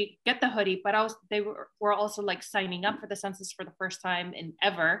not only get the hoodie, but they were also like signing up for the census for the first time in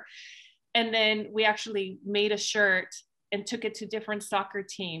ever. And then we actually made a shirt and took it to different soccer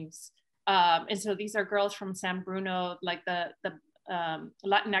teams. And so these are girls from San Bruno, like the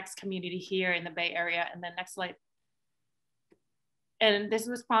Latinx community here in the Bay Area. And then next slide. And this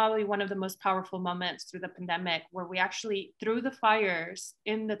was probably one of the most powerful moments through the pandemic, where we actually, through the fires,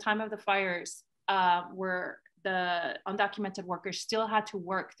 in the time of the fires, where the undocumented workers still had to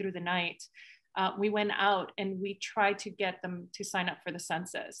work through the night, we went out and we tried to get them to sign up for the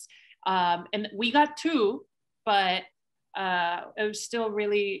census. And we got 2, but it was still a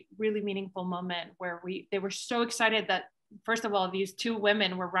really, really meaningful moment where they were so excited that, first of all, these 2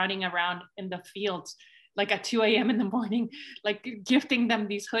 women were running around in the fields like at 2 a.m. in the morning, like gifting them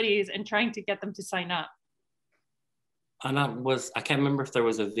these hoodies and trying to get them to sign up. I can't remember if there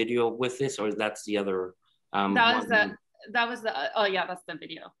was a video with this or that's the other. That's the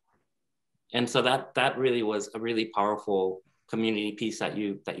video. And so that really was a really powerful community piece that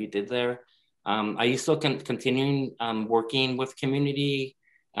you did there. Are you still continuing working with community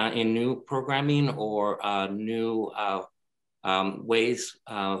in new programming or new ways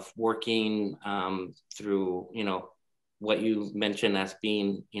of working through, you know, what you mentioned as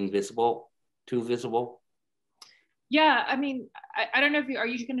being invisible, too visible? Yeah, I mean, I don't know if are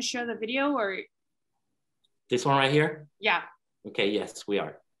you going to show the video or? This one right here? Yeah. Okay, yes, we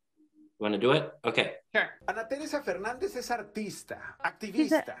are. You want to do it? Okay. Sure. Teresa Fernández es artista,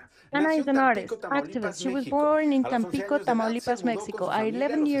 activista. Anna is an artist, activist. She was born in Tampico, Tamaulipas, Mexico. At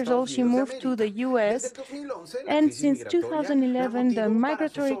 11 years old, she moved to the US. And since 2011, the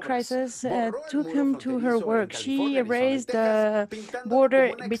migratory crisis took him to her work. She erased the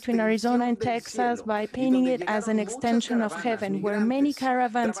border between Arizona and Texas by painting it as an extension of heaven, where many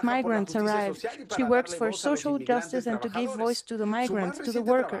caravans, migrants arrived. She works for social justice and to give voice to the migrants, to the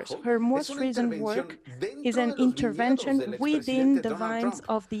workers. Her most recent work is an intervention within the vines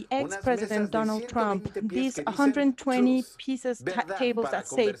of the ex-president Donald Trump. These 120 tables that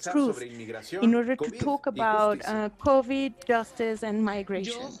say truth in order to talk about COVID, justice, and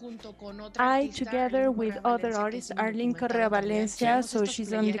migration. I, together with other artists, Arlene Correa Valencia, so she's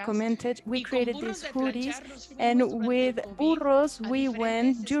undocumented, we created these hoodies, and with Burros, we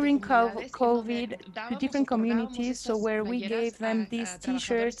went during COVID to different communities, so where we gave them these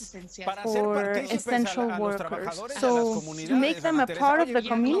t-shirts for essential workers. So to make them a part of the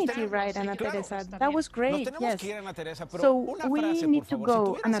community, right, Ana Teresa? That was great, yes. So we need to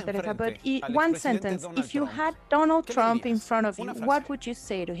go, Ana Teresa, but one sentence. If you had Donald Trump in front of you, what would you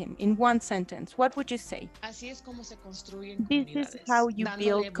say to him? In one sentence, what would you say? This is how you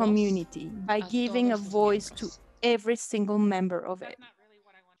build community, by giving a voice to every single member of it.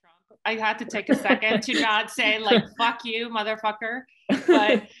 I had to take a second to not say like, fuck you, motherfucker.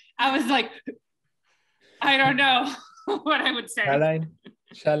 But I was like, I don't know what I would say.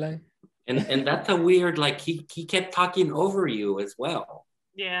 Shall I? And that's a weird, like he kept talking over you as well.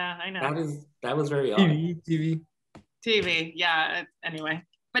 Yeah, I know. That was very odd. TV, yeah. Anyway,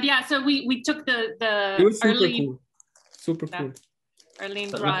 but yeah, so we took the it was super Arlene, cool. Super cool.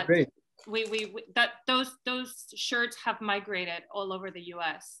 Arlene That brought. great. Those shirts have migrated all over the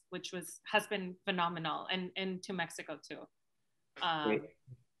U.S., which has been phenomenal, and to Mexico too. Great.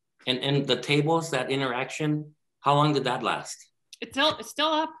 And the tables, that interaction, how long did that last? It's still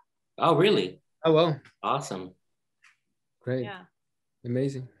up. Oh, really? Oh, wow. Awesome. Great. Yeah.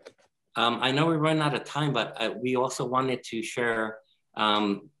 Amazing. I know we're running out of time, but we also wanted to share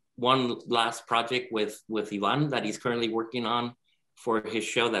one last project with Iván that he's currently working on for his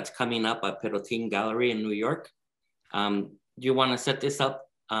show that's coming up at Perotin Gallery in New York. Do you want to set this up,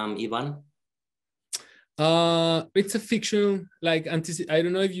 Iván? It's a fiction, like I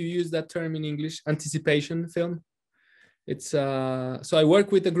don't know if you use that term in English, anticipation film. It's so I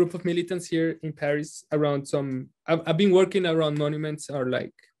work with a group of militants here in Paris around I've been working around monuments or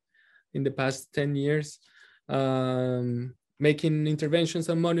like in the past 10 years, making interventions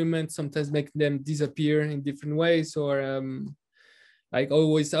on monuments, sometimes making them disappear in different ways, or like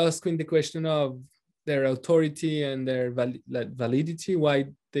always asking the question of their authority and their validity, why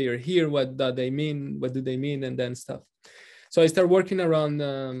they are here, what do they mean, and then stuff. So I started working around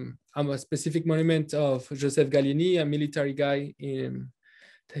a specific monument of Joseph Gallieni, a military guy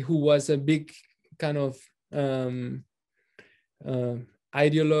who was a big kind of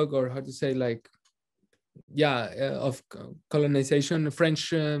ideologue, or how to say, like, of colonization,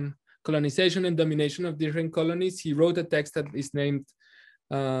 French colonization and domination of different colonies. He wrote a text that is named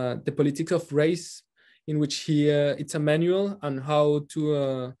The Politics of Race, in which it's a manual on how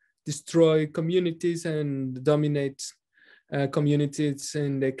to destroy communities and dominate communities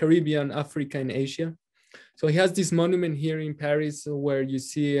in the Caribbean, Africa, and Asia. So he has this monument here in Paris where you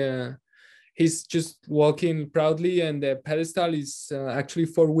see he's just walking proudly, and the pedestal is actually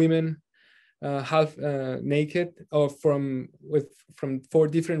for women half naked, or from 4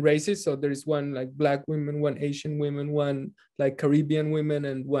 different races. So there is one like Black women, one Asian women, one like Caribbean women,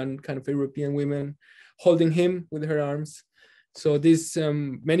 and one kind of European women holding him with her arms. So this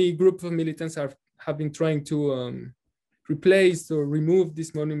many group of militants have been trying to replace or remove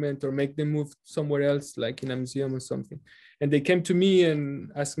this monument or make them move somewhere else, like in a museum or something. And they came to me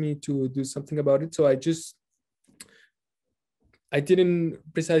and asked me to do something about it. So I didn't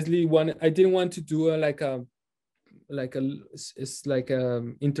want to do a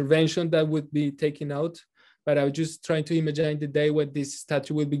intervention that would be taken out, but I was just trying to imagine the day when this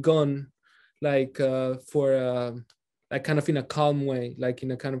statue will be gone, like like kind of in a calm way, like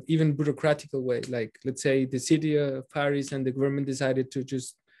in a kind of even bureaucratical way. Like, let's say the city of Paris and the government decided to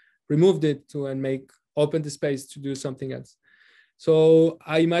just remove it and open the space to do something else. So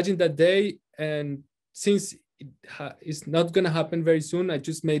I imagined that day, and since it's not gonna happen very soon, I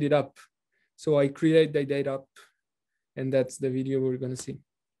just made it up. So I created the date up, and that's the video we're gonna see.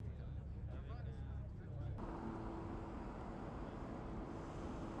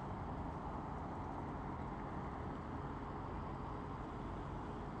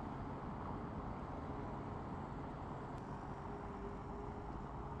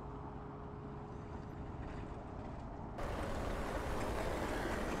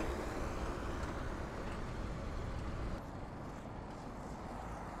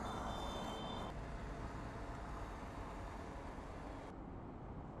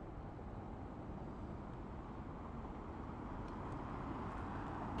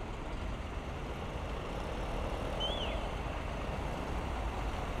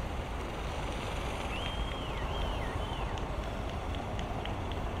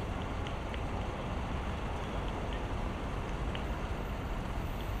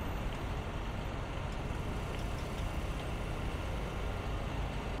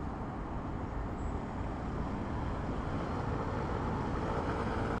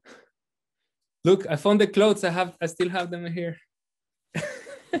 Look, I found the clothes. I still have them here.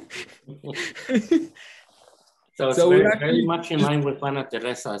 So it's very much in line with Ana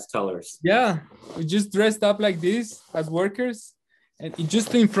Teresa's colors. Yeah, we just dressed up like this as workers, and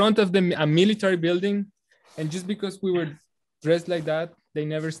just in front of a military building. And just because we were dressed like that, they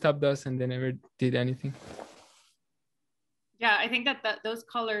never stopped us and they never did anything. Yeah, I think that those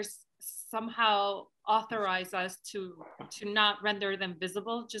colors somehow authorize us to not render them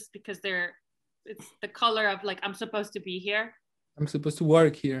visible, just because it's the color of like, I'm supposed to be here. I'm supposed to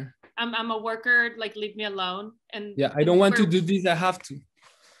work here. I'm a worker, like leave me alone. And yeah, I don't want to do this, I have to.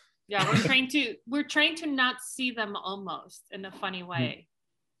 Yeah, we're trained to not see them almost in a funny way.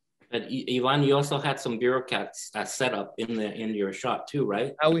 But Iván, you also had some bureaucrats set up in your shot too,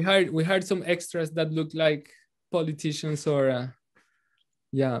 right? We hired some extras that look like politicians or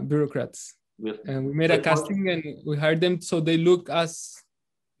bureaucrats. And we made a casting and we hired them so they look as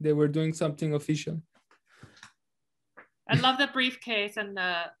they were doing something official. I love the briefcase and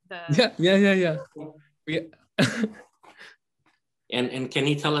the yeah. And can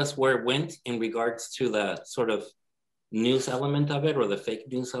you tell us where it went in regards to the sort of news element of it or the fake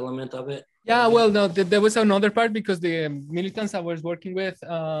news element of it? Yeah, well, no, there was another part because the militants I was working with,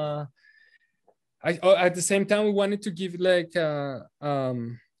 at the same time we wanted to give like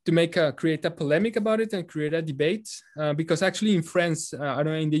to create a polemic about it and create a debate because actually in France, I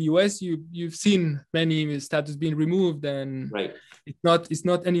don't know, in the US, you've seen many statues being removed, and right. It's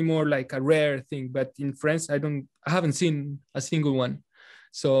not anymore like a rare thing. But in France, I haven't seen a single one.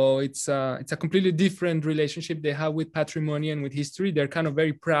 So it's a completely different relationship they have with patrimony and with history. They're kind of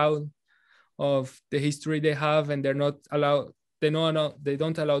very proud of the history they have, and they don't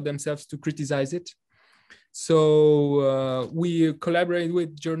allow themselves to criticize it. So we collaborate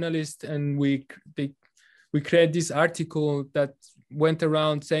with journalists, and we create this article that went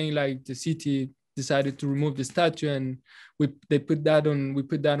around saying like the city decided to remove the statue, and we put that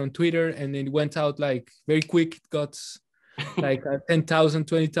on Twitter, and it went out like very quick. It got like 10,000,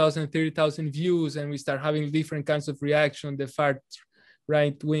 20,000, 30,000 views, and we start having different kinds of reaction. The far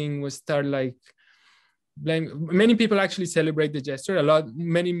right wing was start like blame. Many people actually celebrate the gesture,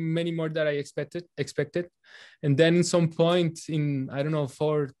 many more than I expected. And then at some point in, I don't know,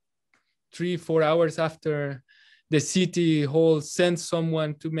 3-4 hours after, the city hall sent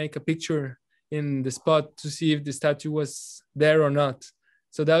someone to make a picture in the spot to see if the statue was there or not.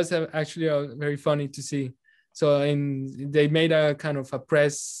 So that was actually very funny to see. So they made a kind of a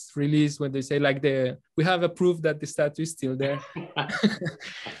press release where they say like we have a proof that the statue is still there.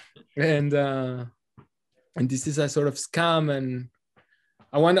 And this is a sort of scam. And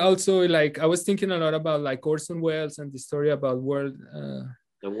I want also, like, I was thinking a lot about like Orson Welles and the story about War of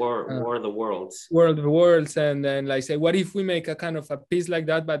the Worlds. And then like say, what if we make a kind of a piece like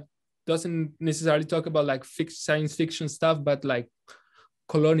that, but doesn't necessarily talk about like science fiction stuff, but like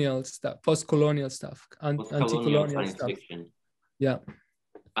colonial stuff, post-colonial stuff, anti-colonial stuff. Fiction. Yeah.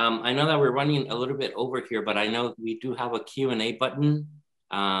 I know that we're running a little bit over here, but I know we do have a Q&A button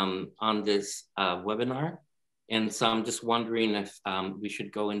on this webinar. And so I'm just wondering if we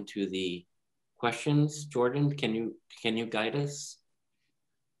should go into the questions. Jordan, can you guide us?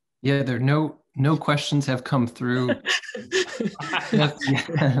 Yeah, there are no questions have come through.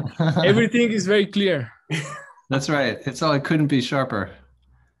 Everything is very clear. That's right. It couldn't be sharper.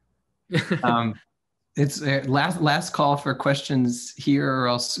 It's last call for questions here, or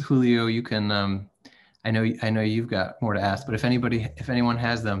else Julio, you can I know you've got more to ask, but if anyone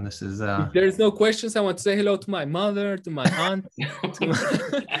has them, this is. If there's no questions, I want to say hello to my mother, to my aunt,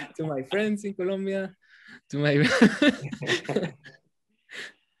 to my friends in Colombia, to my.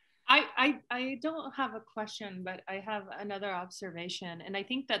 I don't have a question, but I have another observation, and I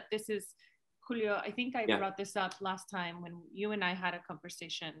think that this is, Julio, I think I brought this up last time when you and I had a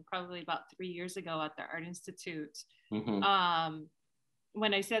conversation, probably about 3 years ago at the Art Institute. Mm-hmm.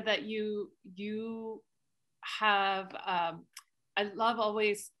 When I said that you have, I love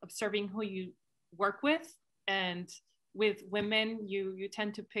always observing who you work with, and with women, you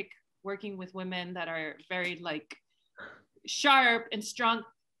tend to pick working with women that are very like sharp and strong.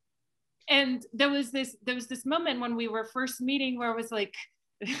 And there was this moment when we were first meeting where I was like,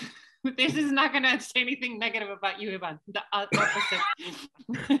 this is not going to say anything negative about you, Iván, the opposite.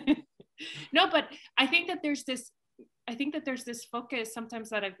 No, but I think that there's this focus sometimes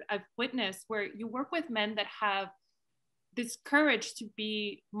that I've witnessed where you work with men that have this courage to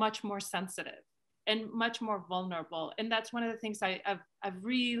be much more sensitive and much more vulnerable. And that's one of the things I've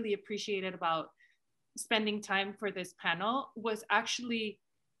really appreciated about spending time for this panel, was actually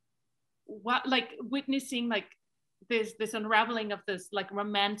witnessing this unraveling of this like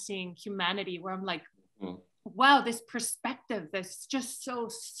romancing humanity, where I'm like, wow, this perspective that's just so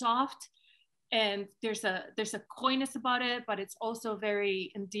soft, and there's a coyness about it, but it's also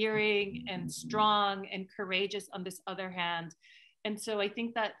very endearing and strong and courageous on this other hand. And so I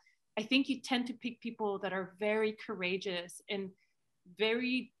think you tend to pick people that are very courageous in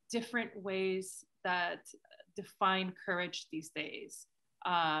very different ways that define courage these days.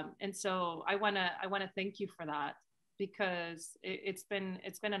 And so I wanna thank you for that, because it's been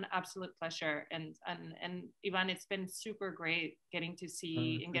an absolute pleasure, and Iván, it's been super great getting to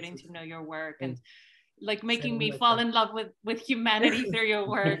see and getting to know your work, and like making me fall in love with humanity through your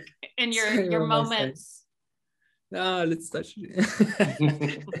work and your moments. No, let's touch it.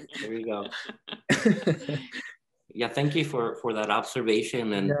 There you go. Yeah, thank you for that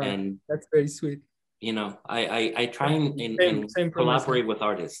observation, and that's very sweet. You know, I try and collaborate with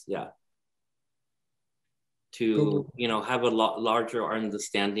artists, to have a larger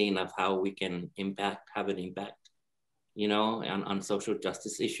understanding of how we can have an impact, on social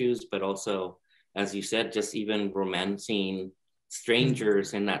justice issues, but also, as you said, just even romancing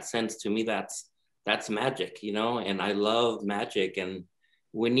strangers in that sense. To me, that's magic, and I love magic, and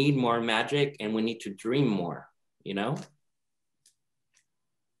we need more magic, and we need to dream more,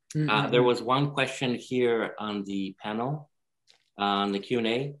 There was one question here on the panel, on the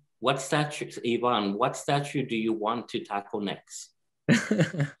Q&A. What statue, Iván, what statue do you want to tackle next?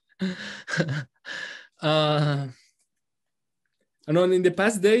 I know in the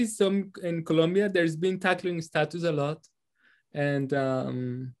past days, in Colombia, there's been tackling statues a lot. And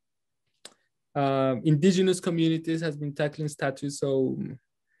indigenous communities has been tackling statues. So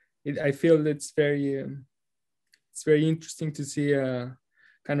I feel it's very interesting to see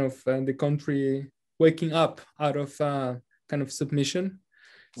kind of the country waking up out of kind of submission.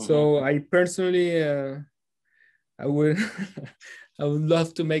 So I personally, I would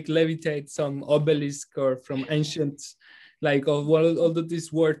love to make levitate some obelisk or from ancient, like all of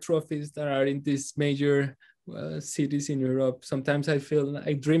these war trophies that are in these major cities in Europe. Sometimes I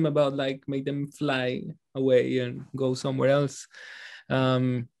dream about like make them fly away and go somewhere else,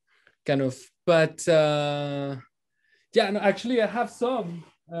 kind of. But yeah, no, actually I have some.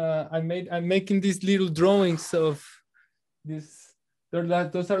 I'm making these little drawings of this.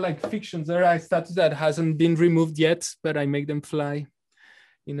 Those are like fictions. There are statues that hasn't been removed yet, but I make them fly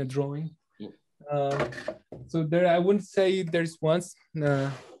in a drawing. So there, I wouldn't say there's one.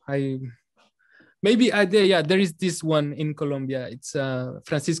 There is this one in Colombia. It's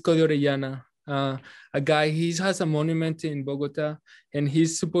Francisco de Orellana, a guy. He has a monument in Bogota, and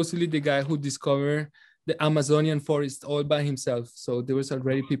he's supposedly the guy who discovered the Amazonian forest all by himself. So there was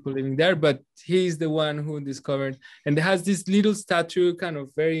already people living there, but he's the one who discovered. And it has this little statue, kind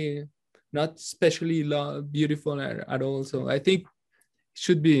of very, not especially beautiful at all. So I think it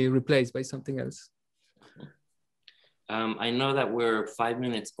should be replaced by something else. I know that we're 5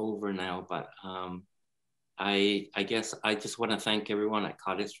 minutes over now, but I guess I just want to thank everyone at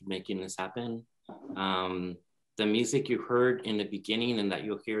KADIST for making this happen. The music you heard in the beginning and that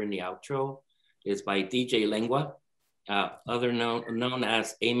you'll hear in the outro is by DJ Lengua, known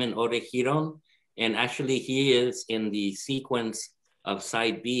as Eamon Orejiron. And actually he is in the sequence of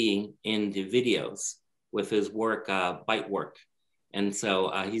side B in the videos with his work, Bite Work. And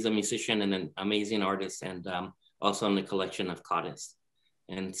so he's a musician and an amazing artist, and also in the collection of KADIST.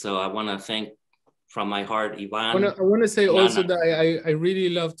 And so I wanna thank from my heart, Iván. I want to say also that I really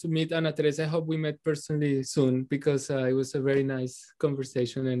love to meet Ana Teresa. I hope we met personally soon, because it was a very nice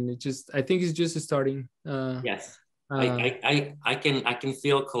conversation, and I think it's just starting. Yes, I can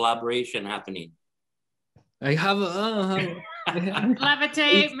feel collaboration happening. I have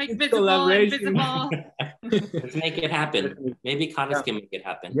levitate, make visible, invisible. Let's make it happen. Maybe KADIST can make it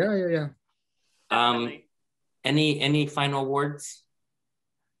happen. Yeah. Any final words?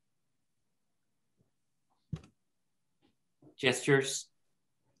 Gestures?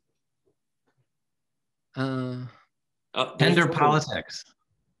 Tender politics.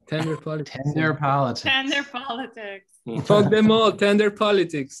 Tender politics. Tender politics. Tender politics. Fuck them all, tender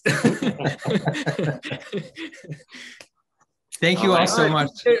politics. Thank you all so much.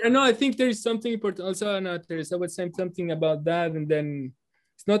 I think there is something important also. Ana Teresa was saying something about that, and then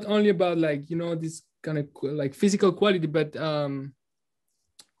it's not only about like, you know, this kind of like physical quality, but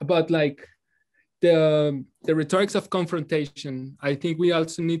about like the rhetorics of confrontation. I think we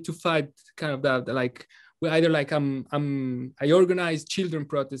also need to fight kind of that, like we either like I organize children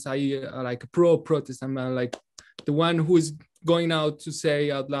protests, I like a pro protest, I'm like the one who is going out to say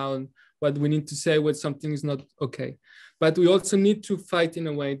out loud what we need to say when something is not okay. But we also need to fight in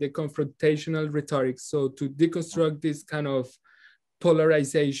a way the confrontational rhetoric, so to deconstruct this kind of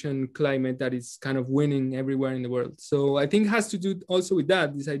polarization climate that is kind of winning everywhere in the world. So I think it has to do also with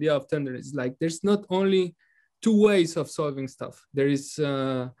that, this idea of tenderness. Like there's not only two ways of solving stuff. There is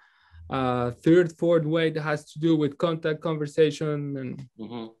a third, fourth way that has to do with contact, conversation,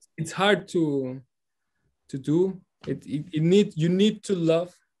 and it's hard to do. You need to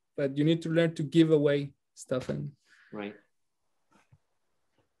love, but you need to learn to give away stuff. And right.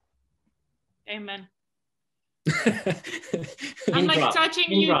 Amen. I'm like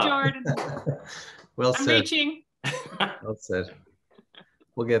touching you, Jordan. Well said. I'm reaching. Well said.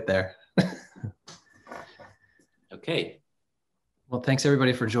 We'll get there. Okay. Well, thanks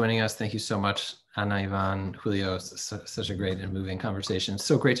everybody for joining us. Thank you so much, Ana, Iván, Julio. Such a great and moving conversation.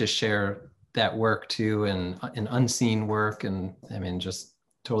 So great to share that work too, and unseen work, and I mean, just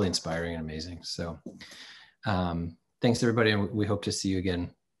totally inspiring and amazing. So thanks everybody, and we hope to see you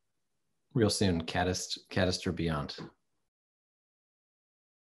again real soon, KADIST or beyond.